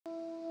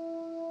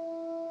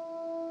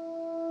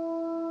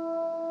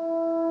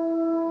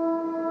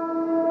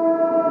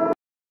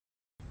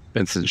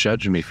Vincent's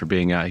judging me for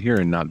being out here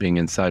and not being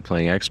inside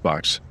playing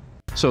Xbox.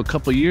 So a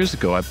couple years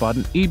ago, I bought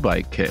an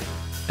e-bike kit,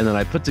 and then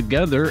I put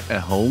together a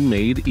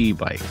homemade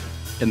e-bike.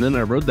 And then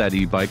I rode that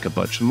e-bike a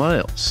bunch of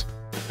miles.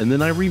 And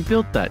then I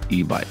rebuilt that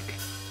e-bike.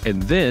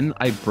 And then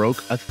I broke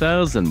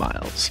 1,000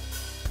 miles.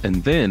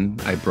 And then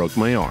I broke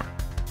my arm.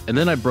 And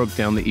then I broke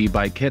down the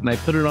e-bike kit and I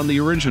put it on the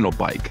original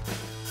bike.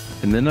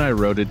 And then I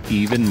rode it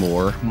even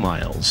more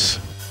miles.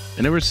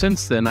 And ever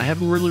since then, I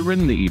haven't really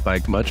ridden the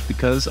e-bike much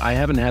because I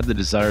haven't had the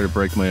desire to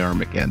break my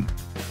arm again.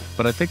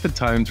 But I think the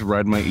time to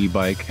ride my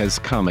e-bike has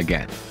come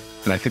again.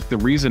 And I think the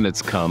reason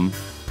it's come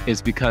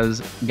is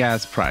because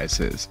gas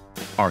prices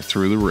are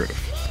through the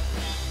roof.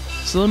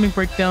 So let me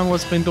break down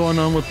what's been going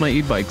on with my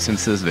e-bike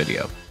since this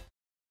video.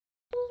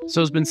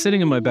 So it's been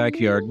sitting in my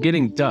backyard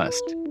getting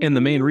dust, and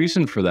the main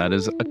reason for that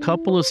is a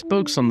couple of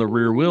spokes on the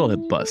rear wheel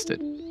have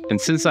busted. And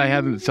since I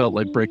haven't felt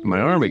like breaking my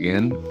arm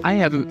again, I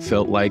haven't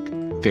felt like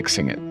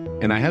fixing it.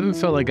 And I haven't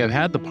felt like I've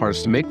had the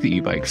parts to make the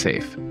e-bike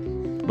safe.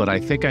 But I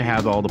think I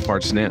have all the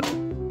parts now.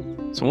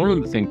 So one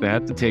of the things I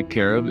have to take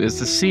care of is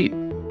the seat.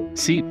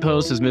 Seat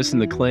post is missing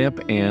the clamp,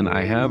 and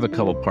I have a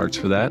couple parts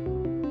for that.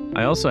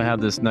 I also have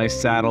this nice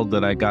saddle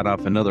that I got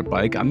off another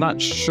bike. I'm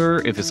not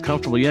sure if it's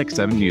comfortable yet because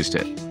I haven't used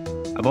it.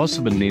 I've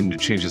also been needing to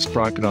change the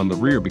sprocket on the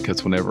rear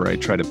because whenever I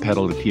try to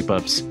pedal to keep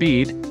up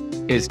speed,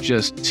 it's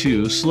just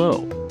too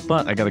slow.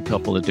 But I got a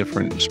couple of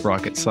different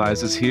sprocket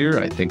sizes here.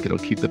 I think it'll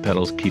keep the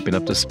pedals keeping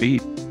up to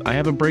speed. I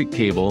have a brake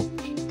cable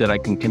that I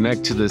can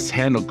connect to this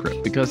handle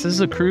grip because this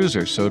is a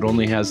cruiser, so it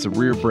only has the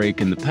rear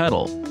brake and the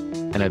pedal.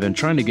 And I've been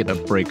trying to get a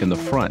brake in the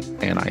front,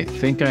 and I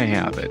think I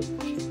have it.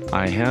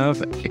 I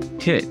have a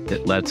kit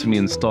that lets me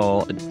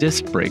install a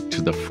disc brake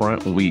to the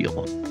front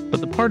wheel,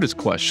 but the part is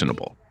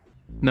questionable.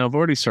 Now, I've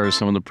already started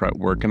some of the prep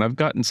work, and I've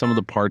gotten some of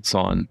the parts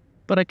on,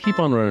 but I keep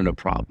on running into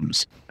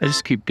problems. I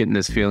just keep getting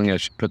this feeling I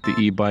should put the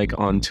e-bike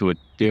onto a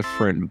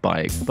different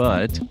bike,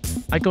 but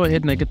I go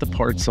ahead and I get the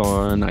parts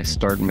on, I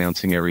start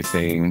mounting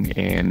everything,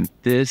 and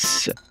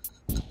this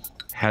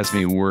has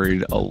me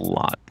worried a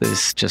lot.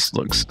 This just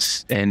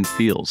looks and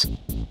feels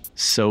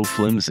so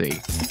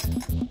flimsy.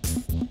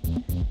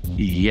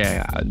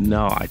 Yeah,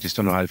 no, I just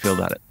don't know how to feel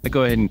about it. I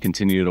go ahead and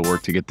continue to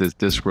work to get this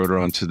disc rotor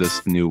onto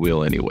this new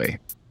wheel anyway.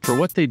 For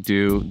what they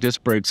do,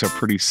 disc brakes are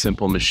pretty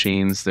simple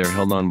machines. They're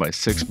held on by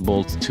 6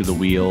 bolts to the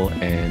wheel,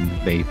 and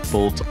they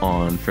bolt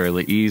on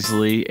fairly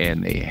easily,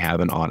 and they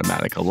have an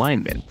automatic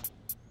alignment.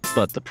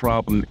 But the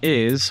problem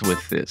is,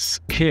 with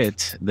this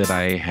kit that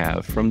I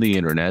have from the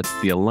internet,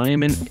 the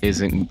alignment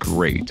isn't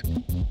great.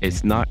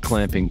 It's not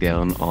clamping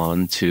down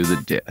onto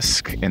the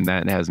disc, and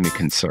that has me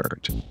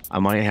concerned. I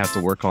might have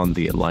to work on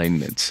the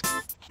alignment.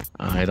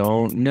 I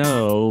don't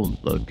know.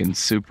 Looking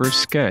super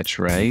sketch,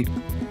 right?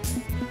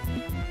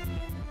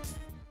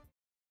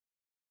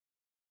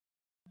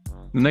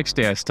 The next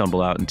day I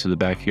stumble out into the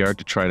backyard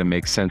to try to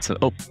make sense of—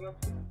 oh,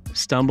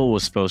 stumble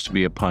was supposed to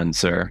be a pun,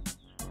 sir.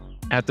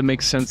 I have to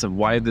make sense of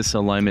why this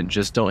alignment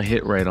just don't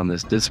hit right on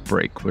this disc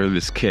brake or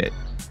this kit.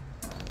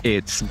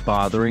 It's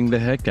bothering the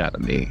heck out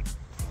of me.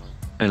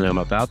 And I'm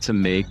about to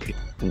make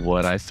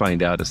what I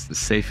find out is the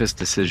safest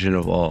decision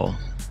of all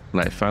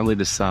when I finally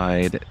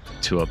decide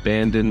to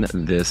abandon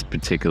this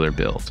particular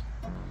build.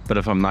 But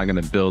if I'm not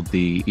going to build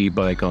the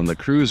e-bike on the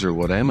cruiser,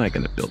 what am I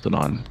going to build it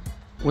on?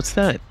 What's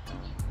that?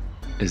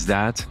 Is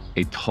that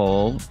a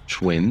tall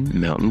Schwinn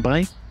mountain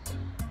bike?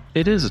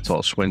 It is a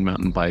tall Schwinn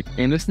mountain bike,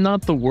 and it's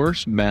not the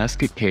worst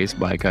basket case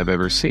bike I've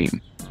ever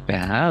seen. It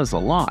has a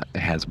lot. It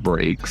has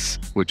brakes,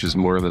 which is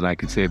more than I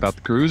could say about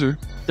the cruiser.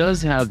 It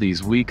does have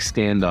these weak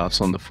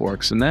standoffs on the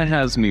forks, and that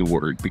has me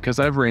worried because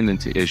I've ran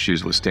into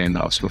issues with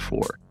standoffs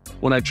before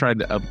when I tried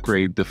to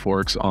upgrade the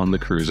forks on the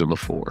cruiser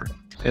before.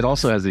 It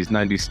also has these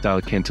 90s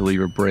style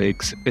cantilever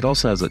brakes. It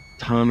also has a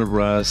ton of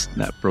rust,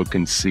 that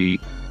broken seat.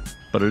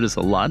 But it is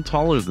a lot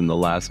taller than the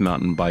last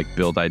mountain bike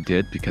build I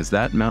did because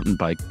that mountain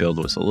bike build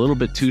was a little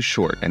bit too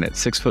short, and at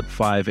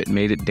 6'5", it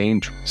made it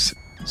dangerous.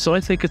 So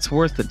I think it's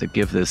worth it to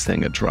give this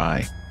thing a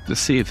try to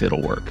see if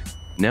it'll work.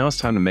 Now it's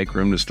time to make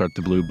room to start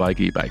the blue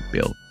bike e-bike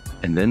build,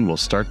 and then we'll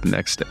start the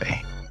next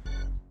day.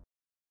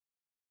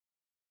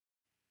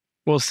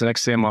 Well, it's the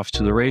next day I'm off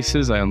to the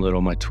races. I unload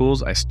all my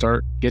tools. I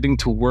start getting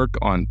to work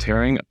on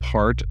tearing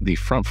apart the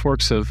front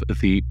forks of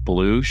the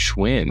blue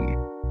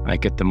Schwinn. I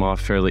get them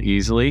off fairly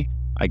easily.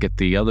 I get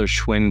the other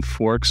Schwinn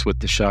forks with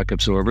the shock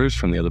absorbers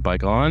from the other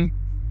bike on,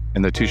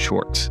 and they're too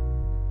short.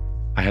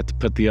 I had to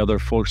put the other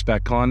forks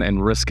back on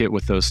and risk it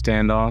with those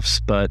standoffs,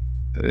 but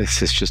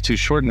this is just too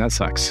short and that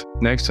sucks.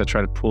 Next, I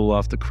try to pull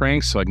off the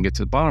crank so I can get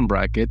to the bottom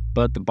bracket,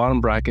 but the bottom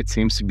bracket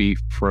seems to be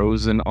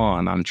frozen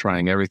on. I'm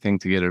trying everything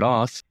to get it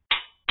off.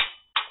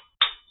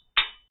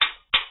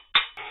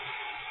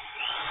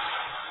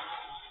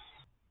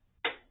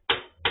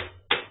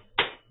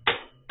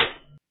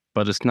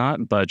 But it's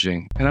not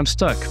budging, and I'm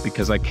stuck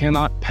because I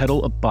cannot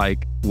pedal a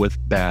bike with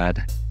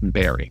bad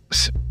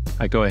bearings.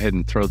 I go ahead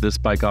and throw this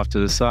bike off to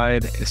the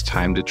side. It's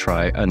time to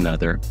try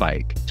another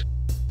bike.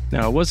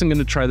 Now, I wasn't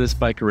going to try this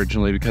bike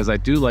originally because I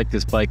do like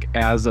this bike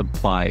as a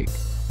bike,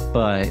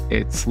 but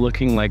it's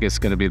looking like it's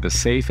going to be the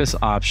safest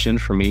option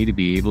for me to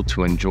be able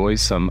to enjoy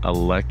some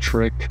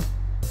electric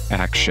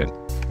action.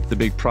 The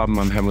big problem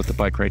I'm having with the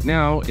bike right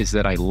now is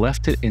that I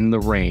left it in the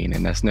rain,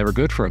 and that's never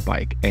good for a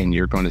bike, and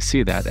you're going to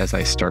see that as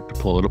I start to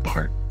pull it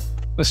apart.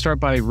 Let's start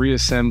by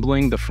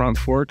reassembling the front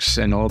forks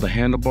and all the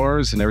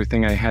handlebars and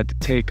everything I had to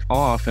take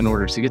off. In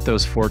order to get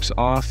those forks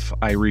off,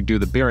 I redo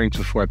the bearings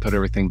before I put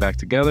everything back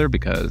together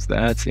because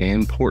that's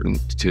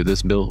important to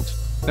this build.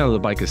 Now the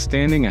bike is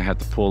standing, I had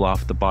to pull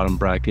off the bottom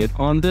bracket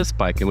on this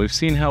bike, and we've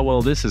seen how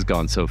well this has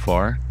gone so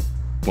far.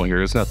 Well,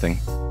 here's nothing.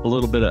 A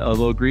little bit of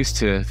elbow grease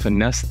to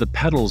finesse the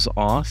pedals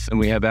off, and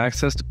we have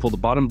access to pull the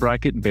bottom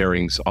bracket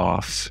bearings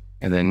off.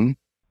 And then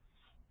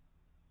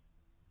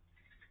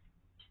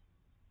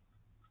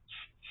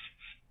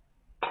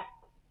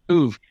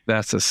ooh,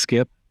 that's a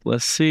skip.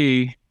 Let's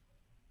see.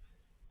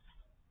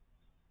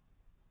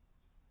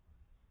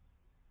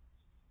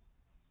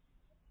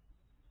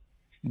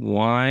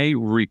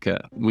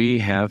 Rika, we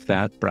have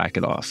that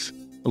bracket off.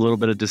 A little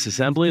bit of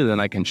disassembly, then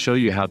I can show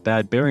you how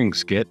bad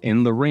bearings get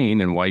in the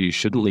rain and why you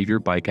shouldn't leave your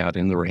bike out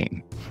in the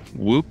rain.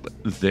 Whoop,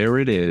 there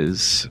it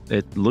is.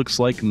 It looks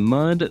like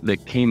mud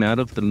that came out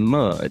of the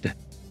mud,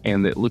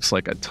 and it looks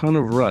like a ton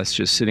of rust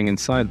just sitting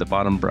inside the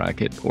bottom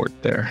bracket port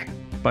there.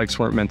 Bikes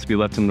weren't meant to be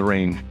left in the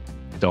rain.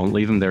 Don't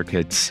leave them there,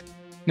 kids.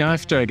 Now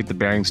after I get the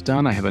bearings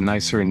done, I have a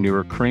nicer and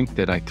newer crank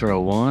that I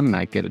throw on and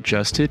I get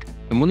adjusted.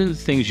 And one of the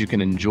things you can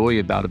enjoy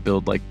about a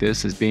build like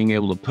this is being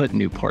able to put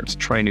new parts,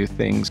 try new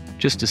things,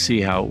 just to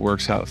see how it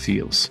works, how it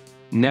feels.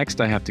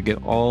 Next, I have to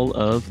get all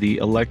of the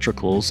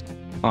electricals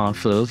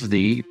off of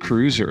the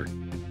cruiser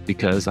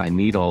because I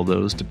need all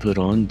those to put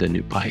on the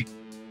new bike.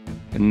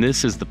 And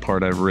this is the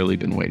part I've really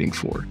been waiting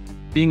for.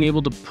 Being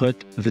able to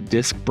put the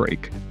disc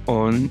brake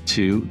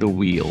onto the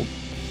wheel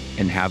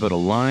and have it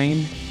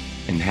align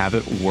and have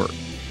it work.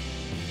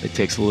 It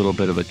takes a little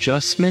bit of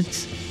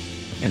adjustment,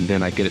 and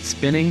then I get it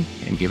spinning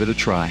and give it a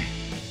try.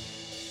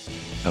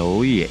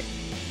 Oh yeah,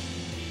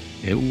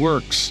 it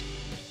works.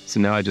 So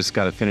now I just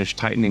got to finish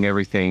tightening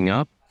everything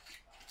up.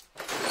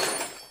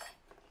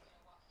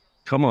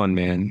 Come on,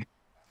 man.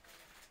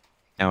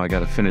 Now I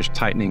got to finish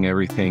tightening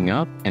everything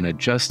up and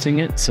adjusting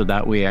it so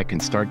that way I can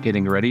start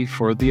getting ready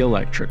for the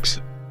electrics.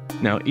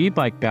 Now,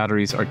 e-bike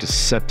batteries are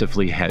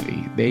deceptively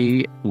heavy.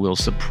 They will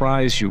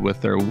surprise you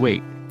with their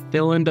weight.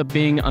 They'll end up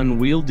being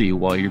unwieldy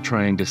while you're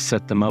trying to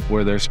set them up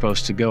where they're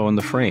supposed to go on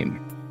the frame.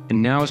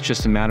 And now it's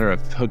just a matter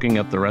of hooking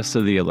up the rest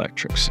of the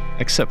electrics,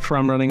 except for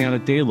I'm running out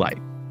of daylight.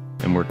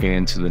 I'm working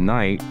into the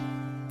night,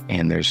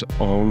 and there's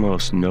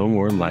almost no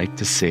more light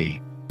to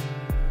see.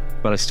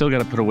 But I still got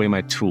to put away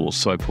my tools,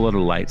 so I pull out a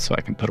light so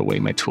I can put away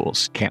my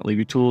tools. Can't leave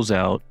your tools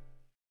out.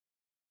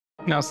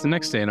 Now it's the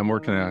next day and I'm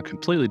working on a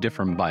completely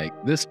different bike.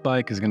 This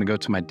bike is going to go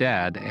to my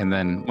dad, and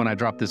then when I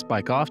drop this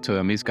bike off to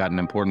him, he's got an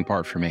important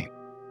part for me.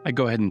 I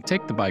go ahead and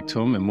take the bike to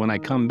him, and when I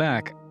come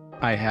back,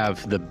 I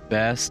have the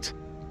best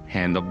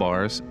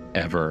handlebars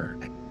ever.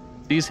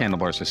 These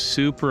handlebars are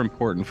super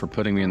important for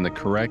putting me in the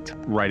correct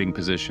riding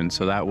position,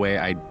 so that way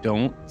I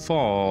don't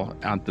fall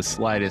at the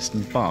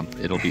slightest bump.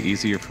 It'll be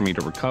easier for me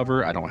to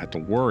recover. I don't have to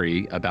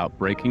worry about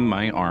breaking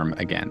my arm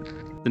again.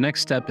 The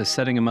next step is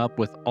setting them up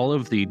with all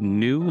of the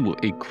new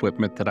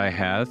equipment that I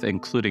have,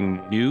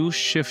 including new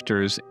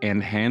shifters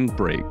and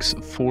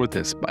handbrakes for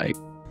this bike.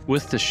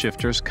 With the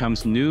shifters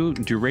comes new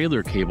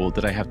derailleur cable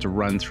that I have to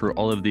run through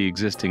all of the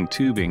existing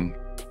tubing,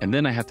 and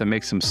then I have to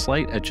make some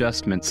slight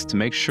adjustments to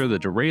make sure the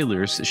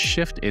derailleurs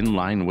shift in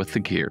line with the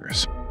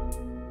gears.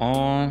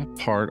 All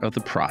part of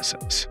the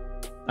process.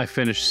 I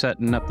finish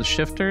setting up the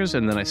shifters,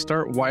 and then I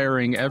start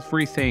wiring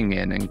everything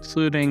in,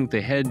 including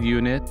the head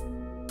unit.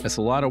 It's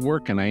a lot of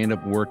work, and I end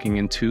up working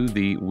into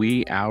the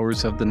wee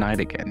hours of the night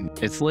again.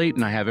 It's late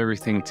and I have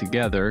everything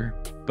together,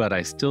 but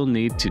I still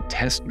need to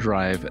test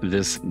drive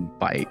this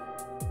bike.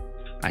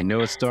 I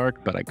know it's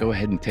dark, but I go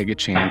ahead and take a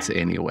chance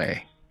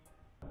anyway.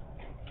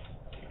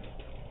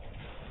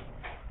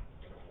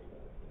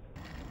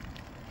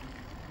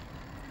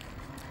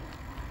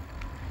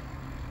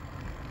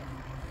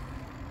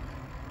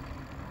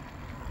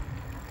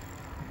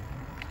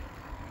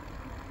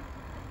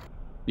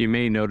 You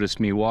may notice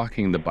me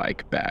walking the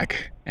bike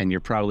back, and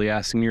you're probably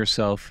asking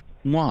yourself,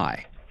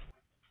 why?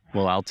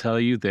 Well, I'll tell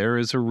you there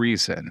is a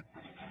reason,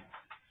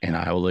 and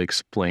I will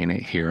explain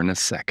it here in a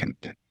second.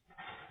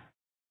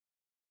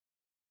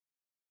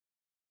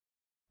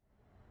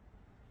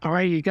 All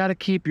right, you gotta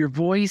keep your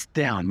voice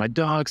down. My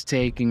dog's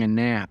taking a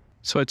nap.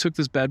 So I took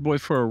this bad boy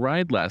for a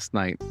ride last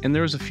night, and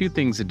there was a few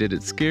things that did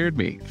it scared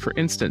me. For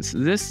instance,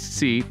 this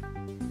seat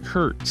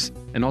hurts,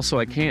 and also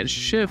I can't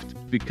shift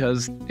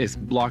because it's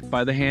blocked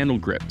by the handle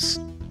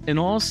grips. And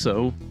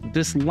also,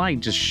 this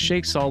light just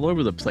shakes all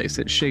over the place.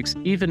 It shakes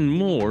even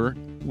more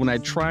when I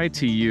try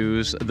to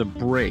use the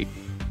brake.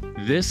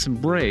 This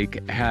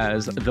brake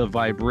has the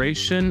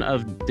vibration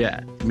of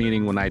death,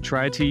 meaning when I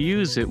try to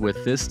use it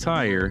with this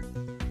tire,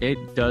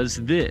 it does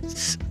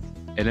this,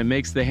 and it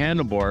makes the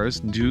handlebars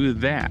do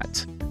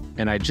that.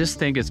 And I just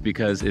think it's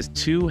because it's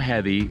too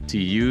heavy to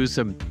use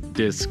a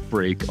disc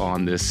brake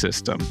on this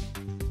system.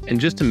 And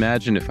just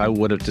imagine if I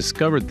would have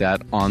discovered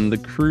that on the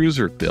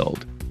cruiser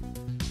build.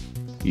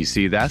 You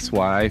see, that's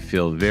why I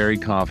feel very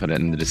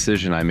confident in the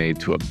decision I made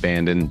to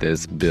abandon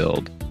this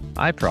build.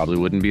 I probably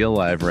wouldn't be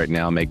alive right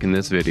now making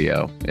this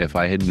video if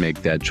I had made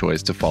that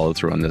choice to follow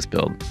through on this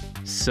build.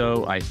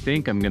 So I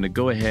think I'm going to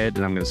go ahead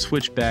and I'm going to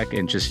switch back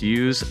and just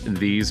use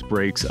these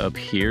brakes up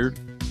here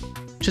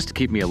just to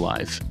keep me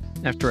alive.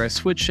 After I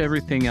switch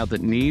everything out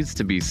that needs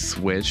to be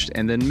switched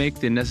and then make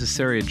the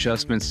necessary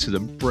adjustments to the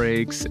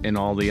brakes and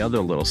all the other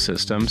little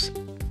systems,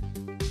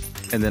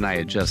 and then I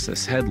adjust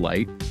this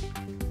headlight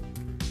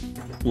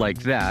like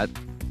that,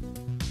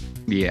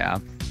 yeah,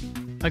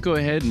 I go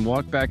ahead and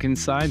walk back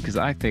inside because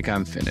I think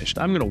I'm finished.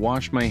 I'm going to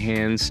wash my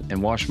hands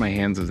and wash my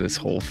hands of this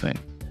whole thing.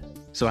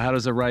 So how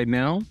does it ride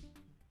now?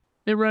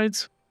 It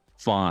rides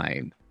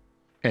fine,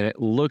 and it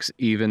looks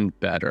even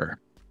better.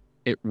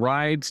 It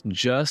rides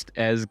just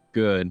as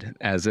good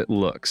as it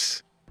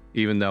looks,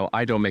 even though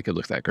I don't make it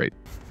look that great.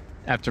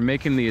 After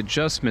making the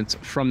adjustments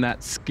from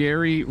that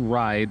scary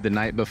ride the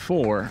night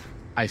before,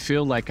 I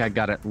feel like I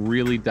got it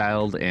really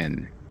dialed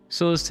in.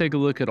 So let's take a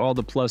look at all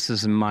the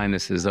pluses and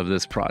minuses of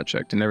this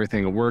project and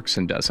everything that works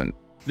and doesn't.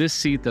 This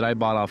seat that I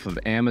bought off of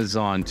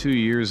Amazon 2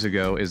 years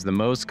ago is the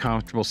most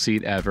comfortable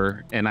seat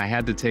ever, and I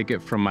had to take it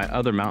from my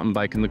other mountain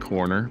bike in the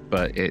corner,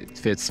 but it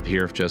fits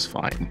here just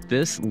fine.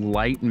 This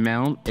light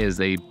mount is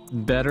a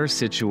better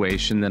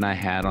situation than I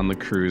had on the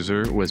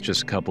cruiser with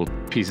just a couple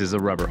pieces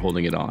of rubber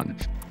holding it on.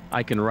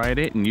 I can ride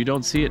it and you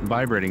don't see it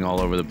vibrating all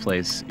over the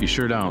place. You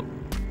sure don't.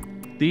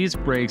 These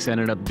brakes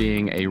ended up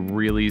being a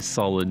really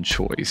solid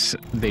choice.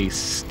 They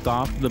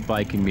stopped the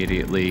bike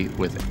immediately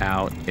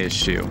without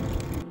issue.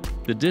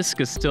 The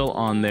disc is still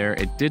on there.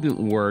 It didn't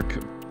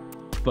work,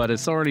 but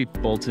it's already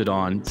bolted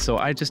on, so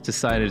I just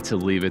decided to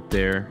leave it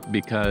there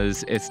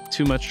because it's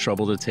too much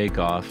trouble to take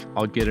off.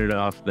 I'll get it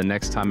off the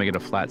next time I get a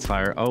flat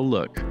tire. Oh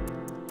look,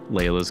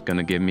 Layla's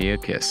gonna give me a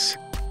kiss.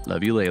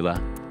 Love you,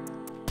 Layla.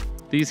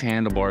 These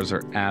handlebars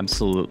are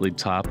absolutely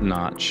top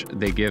notch.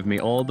 They give me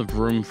all the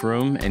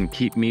vroom and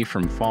keep me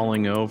from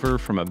falling over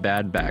from a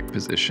bad back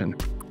position.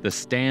 The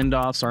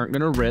standoffs aren't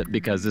gonna rip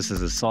because this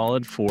is a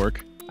solid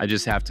fork. I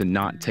just have to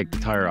not take the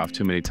tire off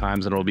too many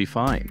times and it'll be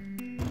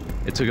fine.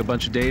 It took a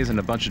bunch of days and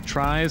a bunch of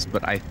tries,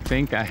 but I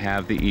think I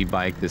have the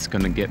e-bike that's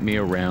gonna get me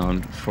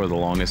around for the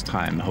longest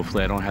time.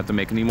 Hopefully I don't have to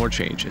make any more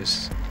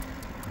changes.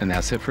 And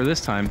that's it for this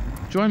time.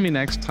 Join me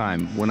next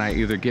time when I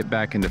either get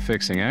back into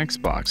fixing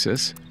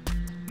Xboxes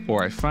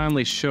or I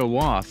finally show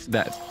off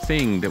that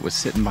thing that was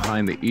sitting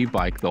behind the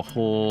e-bike the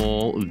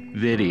whole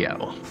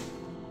video.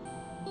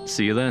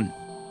 See you then.